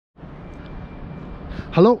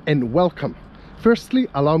Hello and welcome. Firstly,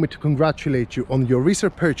 allow me to congratulate you on your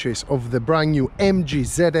recent purchase of the brand new MG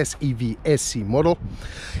ZS EV SE model.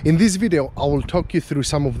 In this video, I will talk you through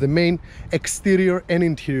some of the main exterior and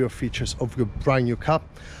interior features of your brand new car.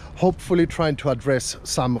 Hopefully trying to address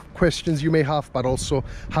some questions you may have, but also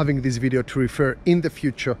having this video to refer in the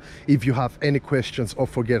future if you have any questions or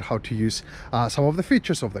forget how to use some of the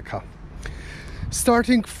features of the car.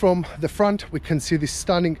 Starting from the front, we can see the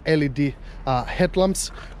stunning LED headlamps,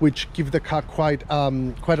 which give the car quite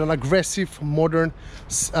an aggressive, modern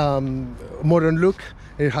look.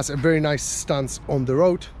 It has a very nice stance on the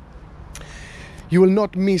road. You will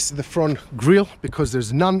not miss the front grille because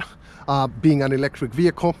there's none, being an electric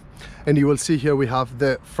vehicle. And you will see here we have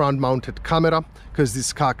the front mounted camera, because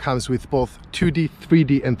this car comes with both 2D,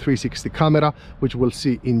 3D and 360 camera, which we'll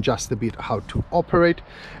see in just a bit how to operate.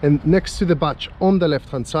 And next to the badge on the left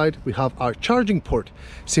hand side, we have our charging port.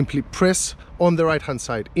 Simply press on the right hand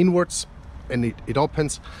side inwards and it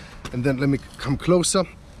opens. And then let me come closer.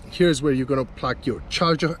 Here's where you're going to plug your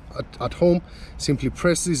charger at home. Simply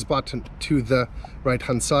press this button to the right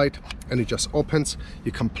hand side and it just opens.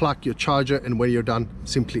 You can plug your charger, and when you're done,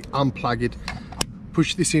 simply unplug it,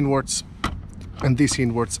 push this inwards and this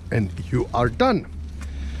inwards, and you are done.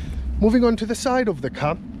 Moving on to the side of the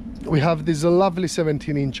car, we have these lovely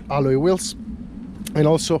 17-inch alloy wheels, and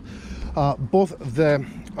also both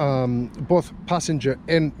passenger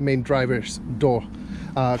and main driver's door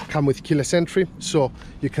come with keyless entry, so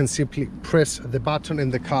you can simply press the button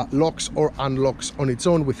and the car locks or unlocks on its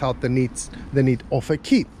own without the need of a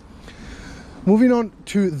key. Moving on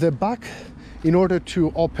to the back, in order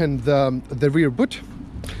to open the rear boot,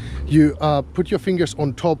 you put your fingers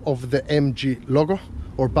on top of the MG logo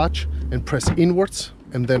or badge and press inwards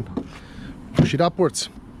and then push it upwards.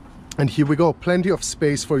 And here we go, plenty of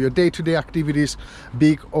space for your day-to-day activities,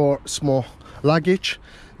 big or small luggage.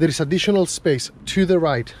 There is additional space to the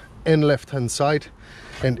right and left hand side,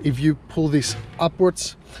 and if you pull this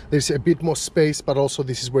upwards, there's a bit more space, but also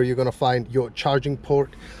this is where you're going to find your charging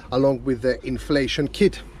port along with the inflation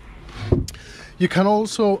kit. You can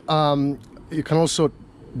also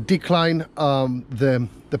decline the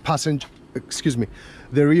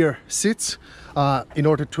rear seats in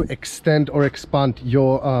order to extend or expand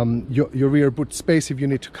your rear boot space if you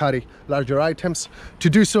need to carry larger items. To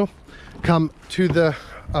do so, come to the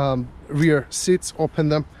rear seats, open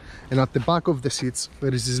them, and at the back of the seats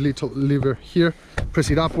there is this little lever here. Press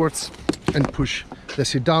it upwards and push the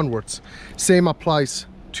seat downwards. Same applies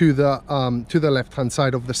to the left hand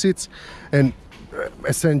side of the seats, and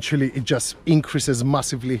essentially it just increases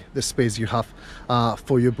massively the space you have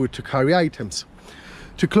for your boot to carry items.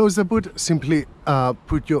 To close the boot, simply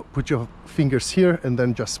put your fingers here and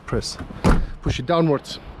then just push it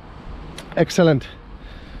downwards. Excellent.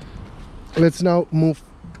 Let's now move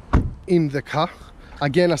in the car.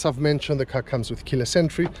 Again, as I've mentioned, the car comes with keyless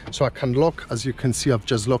entry, so I can lock. As you can see, I've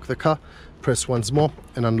just locked the car. Press once more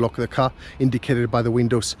and unlock the car, indicated by the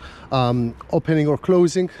windows opening or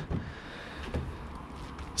closing.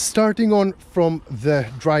 Starting on from the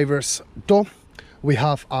driver's door, we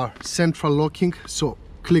have our central locking, so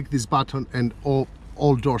click this button and all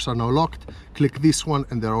doors are now locked. Click this one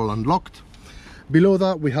and they're all unlocked. Below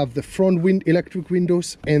that, we have the front electric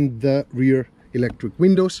windows and the rear electric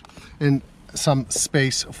windows, and some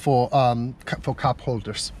space for cup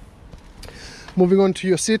holders. Moving on to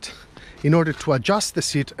your seat, in order to adjust the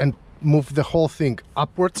seat and move the whole thing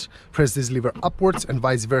upwards, press this lever upwards, and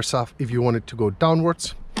vice versa if you want it to go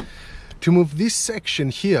downwards. To move this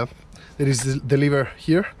section here, there is the lever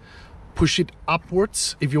here. Push it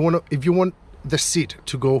upwards. If you want the seat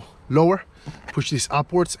to go lower, push this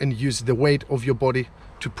upwards and use the weight of your body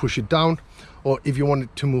to push it down. Or if you want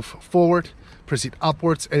it to move forward, press it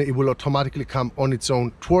upwards and it will automatically come on its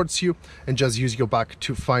own towards you, and just use your back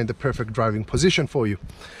to find the perfect driving position for you.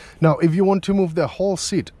 Now, if you want to move the whole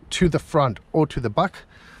seat to the front or to the back,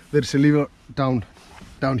 there's a lever down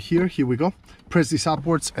here. Here we go. Press this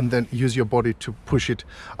upwards and then use your body to push it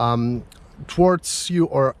towards you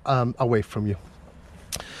or away from you.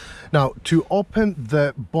 Now, to open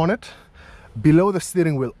the bonnet, below the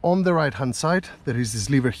steering wheel on the right hand side, there is this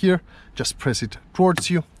lever here. Just press it towards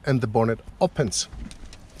you and the bonnet opens.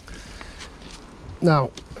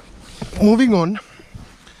 Now, moving on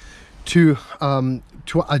to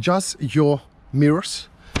adjust your mirrors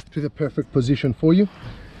to the perfect position for you.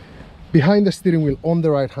 Behind the steering wheel on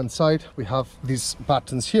the right hand side, we have these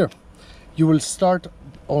buttons here. You will start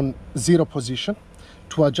on 0 position.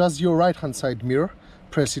 To adjust your right hand side mirror,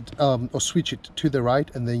 press it or switch it to the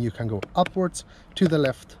right, and then you can go upwards, to the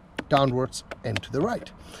left, downwards and to the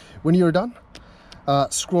right. When you're done,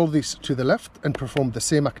 scroll this to the left and perform the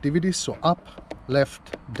same activities, so up,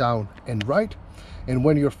 left, down and right. And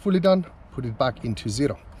when you're fully done, put it back into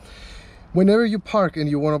 0. Whenever you park and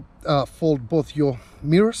you want to fold both your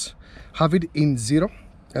mirrors, have it in 0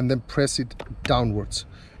 and then press it downwards,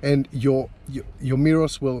 and your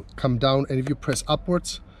mirrors will come down, and if you press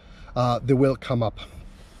upwards, they will come up.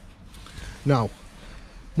 Now,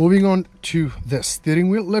 moving on to the steering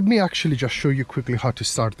wheel, let me actually just show you quickly how to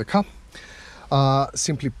start the car.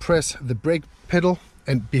 Simply press the brake pedal,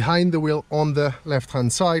 and behind the wheel on the left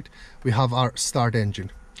hand side we have our start engine.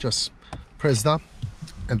 Just press that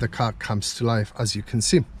and the car comes to life, as you can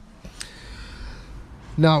see.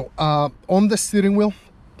 Now on the steering wheel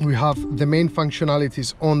we have the main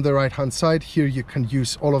functionalities on the right hand side. Here you can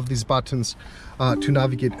use all of these buttons to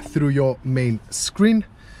navigate through your main screen.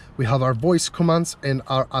 We have our voice commands and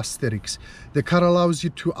our asterisks. The car allows you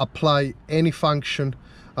to apply any function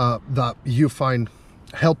that you find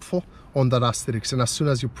helpful on that asterisk, and as soon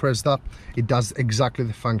as you press that, it does exactly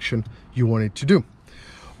the function you want it to do.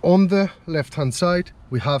 On the left hand side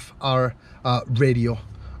we have our radio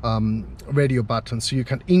button, so you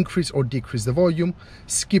can increase or decrease the volume,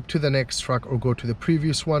 skip to the next track or go to the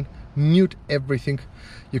previous one, mute everything.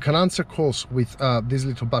 You can answer calls with this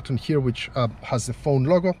little button here, which has the phone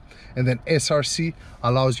logo, and then SRC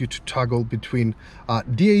allows you to toggle between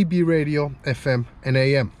DAB radio, FM and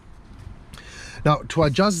AM. Now, to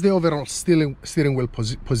adjust the overall steering wheel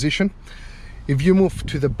position, if you move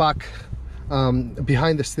to the back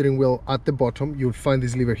behind the steering wheel at the bottom, you'll find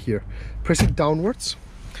this lever here. Press it downwards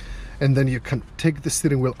and then you can take the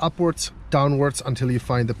steering wheel upwards, downwards until you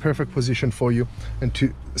find the perfect position for you. And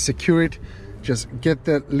to secure it, just get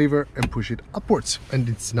the lever and push it upwards, and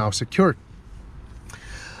it's now secured.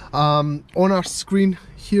 On our screen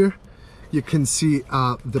here you can see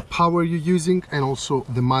the power you're using and also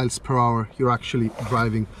the miles per hour you're actually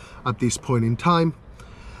driving at this point in time.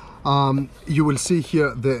 You will see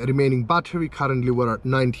here the remaining battery. Currently we're at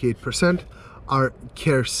 98%. Our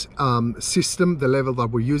CARES system, the level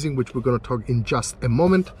that we're using, which we're going to talk in just a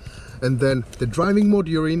moment, and then the driving mode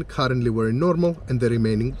you're in. Currently we're in normal, and the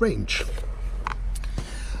remaining range.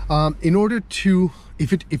 In order to,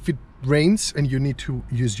 if it rains and you need to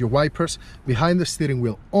use your wipers, behind the steering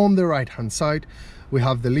wheel on the right hand side we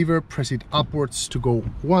have the lever. Press it upwards to go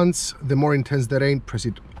once. The more intense the rain, press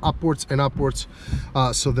it upwards and upwards,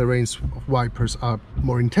 so the rain's wipers are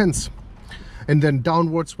more intense, and then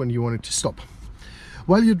downwards when you want it to stop.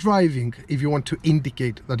 While you're driving, if you want to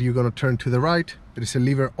indicate that you're going to turn to the right, there is a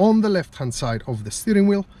lever on the left hand side of the steering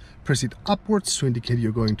wheel. Press it upwards to indicate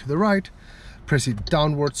you're going to the right, press it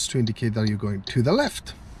downwards to indicate that you're going to the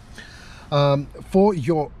left. For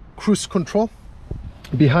your cruise control,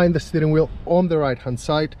 behind the steering wheel on the right hand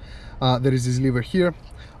side there is this lever here.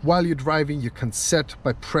 While you're driving, you can set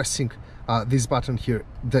by pressing this button here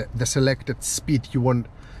the selected speed you want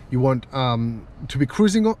to be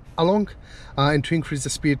cruising along, and to increase the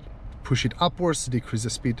speed, push it upwards. Decrease the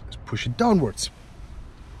speed, push it downwards.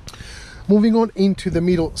 Moving on into the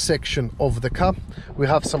middle section of the car, we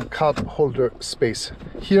have some cup holder space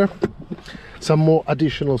here, some more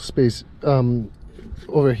additional space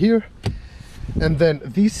over here, and then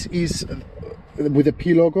this is with the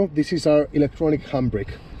P logo. This is our electronic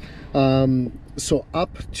handbrake. So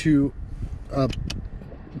up to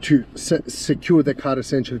secure the car,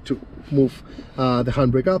 essentially to move the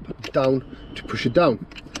handbrake up, down to push it down.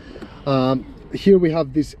 Here we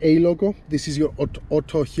have this A logo. This is your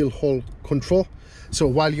auto hill hold control. So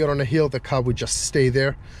while you're on a hill, the car will just stay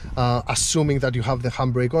there, assuming that you have the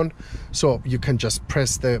handbrake on. So you can just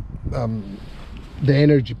press the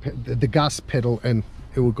gas pedal and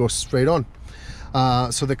it will go straight on.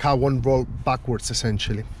 So the car won't roll backwards,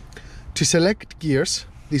 essentially. To select gears,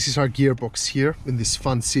 this is our gearbox here in this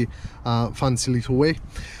fancy little way.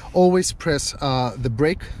 Always press the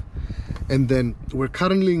brake, and then we're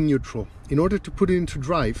currently in neutral. In order to put it into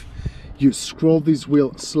drive, you scroll this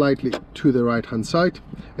wheel slightly to the right hand side,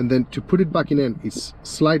 and then to put it back in N is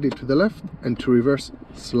slightly to the left, and to reverse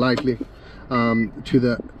slightly to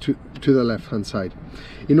the left hand side.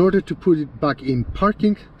 In order to put it back in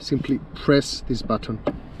parking, simply press this button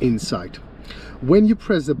inside. When you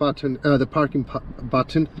press the button, the parking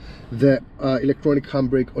button, the electronic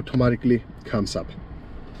handbrake automatically comes up.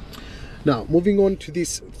 Now, moving on to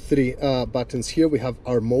these three buttons here, we have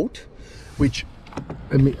our mode, which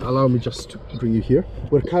allow me just to bring you here.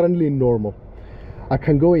 We're currently in normal. I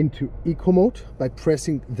can go into eco mode by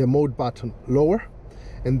pressing the mode button lower,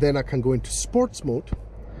 and then I can go into sports mode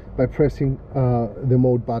by pressing the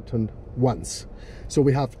mode button once. So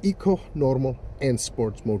we have eco, normal and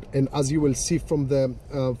sports mode, and as you will see from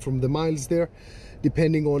the miles there,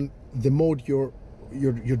 Depending on the mode you're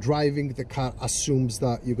driving, the car assumes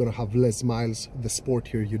that you're going to have less miles the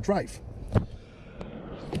sportier you drive.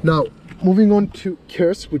 Now, moving on to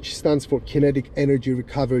KERS, which stands for Kinetic Energy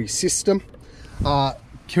Recovery System.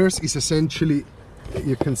 KERS is essentially,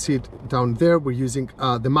 you can see it down there, we're using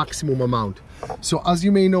the maximum amount. So as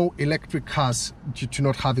you may know, electric cars, due to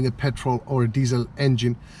not having a petrol or a diesel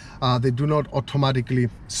engine, they do not automatically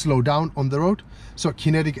slow down on the road. So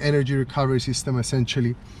Kinetic Energy Recovery System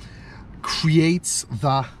essentially creates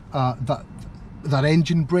that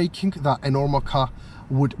engine braking that a normal car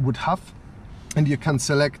would have, and you can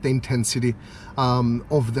select the intensity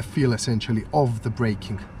of the feel, essentially, of the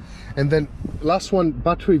braking. And then last one,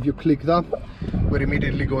 battery. If you click that, we're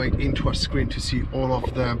immediately going into a screen to see all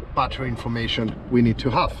of the battery information we need to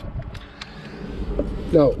have.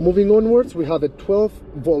 Now, moving onwards, we have a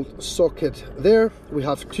 12-volt socket there. We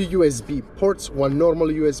have two USB ports, one normal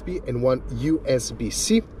USB and one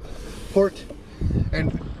USB-C port.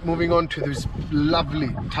 And moving on to this lovely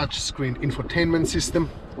touchscreen infotainment system.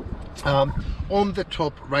 On the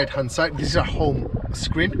top right hand side, this is our home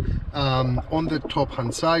screen. On the top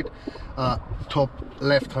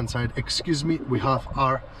left hand side, excuse me, we have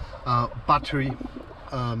our battery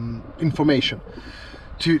information.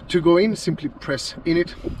 To go in, simply press in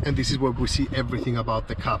it, and this is where we see everything about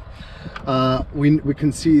the car. We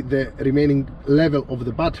can see the remaining level of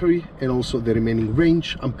the battery and also the remaining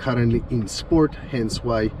range. I'm currently in sport, hence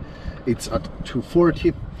why it's at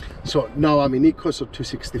 240. So now I'm in eco, so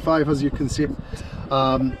 265, as you can see.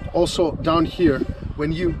 Also down here,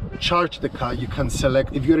 when you charge the car, you can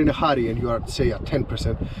select, if you're in a hurry and you are, say, at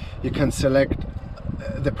 10%, you can select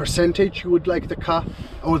the percentage you would like the car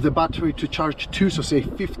or the battery to charge to, so say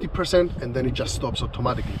 50%, and then it just stops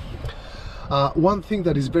automatically. One thing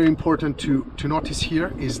that is very important to notice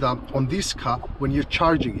here is that on this car, when you're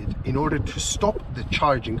charging it, in order to stop the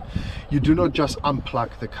charging, you do not just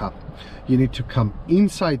unplug the car. You need to come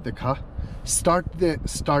inside the car, start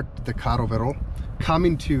the car overall, come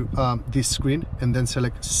into this screen, and then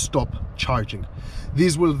select stop charging.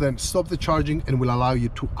 This will then stop the charging and will allow you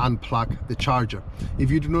to unplug the charger. If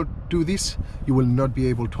you do not do this, you will not be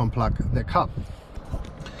able to unplug the car.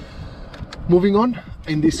 Moving on,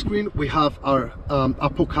 in this screen we have our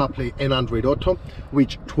Apple CarPlay and Android Auto,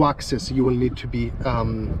 which to access you will need to be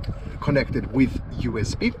connected with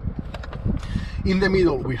USB. In the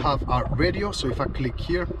middle we have our radio, so if I click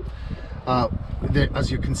here, as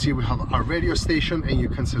you can see, we have our radio station, and you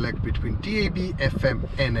can select between DAB, FM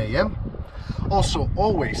and AM. Also,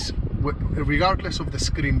 always, regardless of the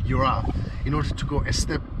screen you're at, in order to go a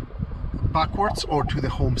step backwards or to the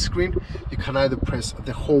home screen, you can either press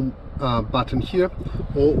the home button here,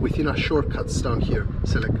 or within our shortcuts down here,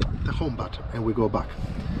 select the home button and we go back.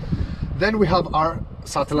 Then we have our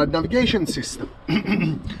satellite navigation system,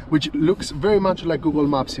 which looks very much like Google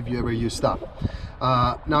Maps if you ever use that.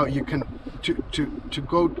 Now you can, to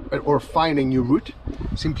go or find a new route,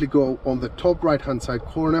 simply go on the top right hand side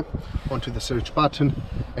corner onto the search button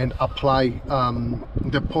and apply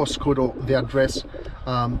the postcode or the address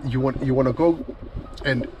you want to go,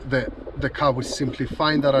 and the car will simply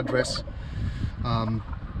find that address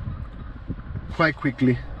quite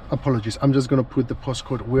quickly. Apologies, I'm just going to put the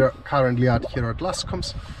postcode we're currently at here at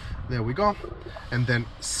Lascombe's. There we go, and then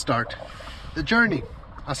start the journey.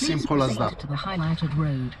 As simple as that. To the highlighted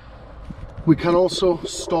road. We can also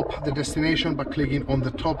stop the destination by clicking on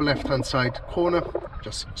the top left hand side corner.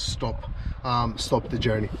 Just stop the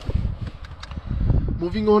journey.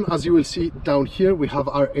 Moving on, as you will see down here, we have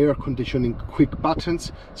our air conditioning quick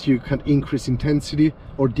buttons, so you can increase intensity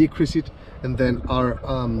or decrease it, and then our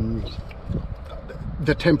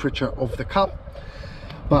the temperature of the car.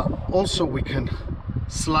 But also we can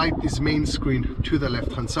slide this main screen to the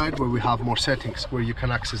left hand side, where we have more settings where you can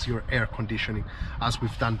access your air conditioning, as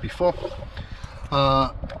we've done before.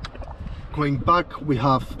 Going back, we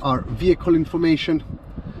have our vehicle information.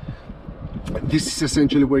 This is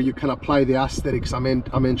essentially where you can apply the asterisks I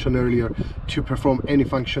mentioned earlier to perform any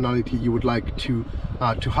functionality you would like to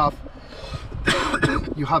have.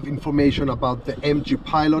 You have information about the MG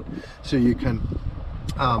Pilot, so you can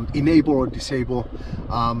enable or disable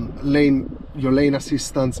your lane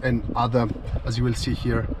assistance and other, as you will see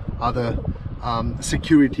here, other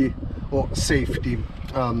security or safety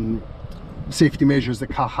measures the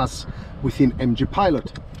car has within MG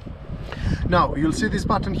Pilot. Now you'll see this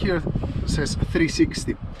button here says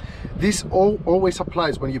 360. This always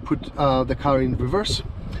applies when you put the car in reverse.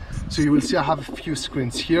 So you will see I have a few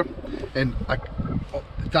screens here, and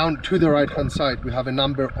down to the right hand side we have a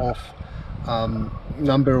number of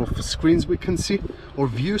screens we can see, or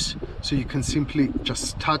views, so you can simply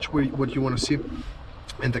just touch what you want to see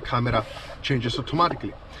and the camera changes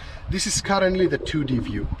automatically. This is currently the 2D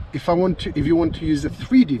view. If you want to use the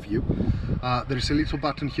 3D view, there is a little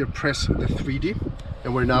button here, press the 3D,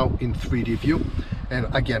 and we're now in 3D view. And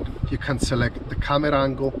again, you can select the camera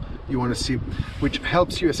angle you want to see, which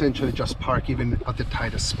helps you essentially just park even at the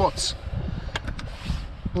tightest spots.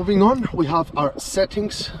 Moving on, we have our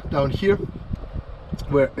settings down here,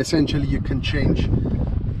 where essentially you can change.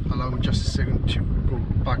 Allow me just a second to go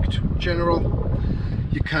back to general.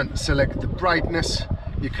 You can select the brightness.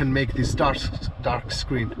 You can make this dark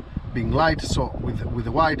screen being light, so with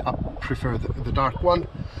the white I prefer the dark one.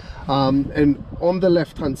 And on the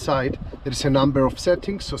left hand side there is a number of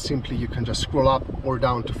settings, so simply you can just scroll up or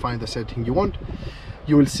down to find the setting you want.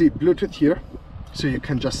 You will see Bluetooth here, so you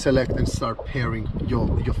can just select and start pairing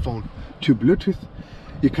your phone to Bluetooth.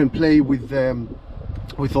 You can play with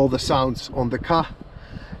all the sounds on the car.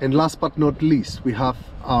 And last but not least, we have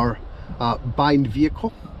our bind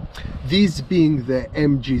vehicle. This being the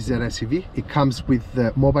MG ZS EV, it comes with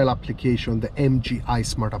the mobile application, the MG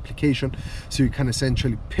iSmart application, so you can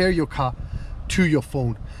essentially pair your car to your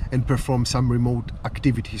phone and perform some remote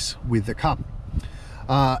activities with the car.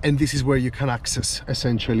 And this is where you can access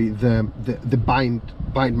essentially the bind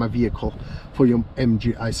my vehicle for your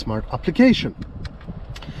MG iSmart application.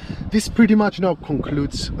 This pretty much now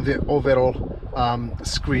concludes the overall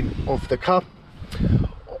screen of the car.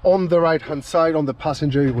 On the right hand side, on the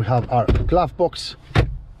passenger, we have our glove box,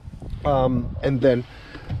 and then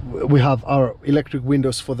we have our electric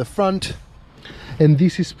windows for the front, and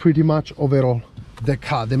this is pretty much overall the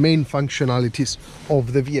car, the main functionalities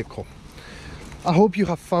of the vehicle. I hope you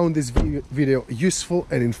have found this video useful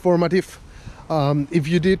and informative. If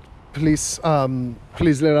you did, please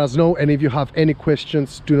let us know, and if you have any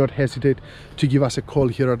questions, do not hesitate to give us a call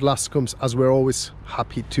here at Lascoms, as we're always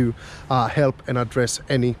happy to help and address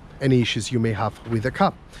any issues you may have with the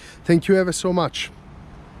car. Thank you ever so much.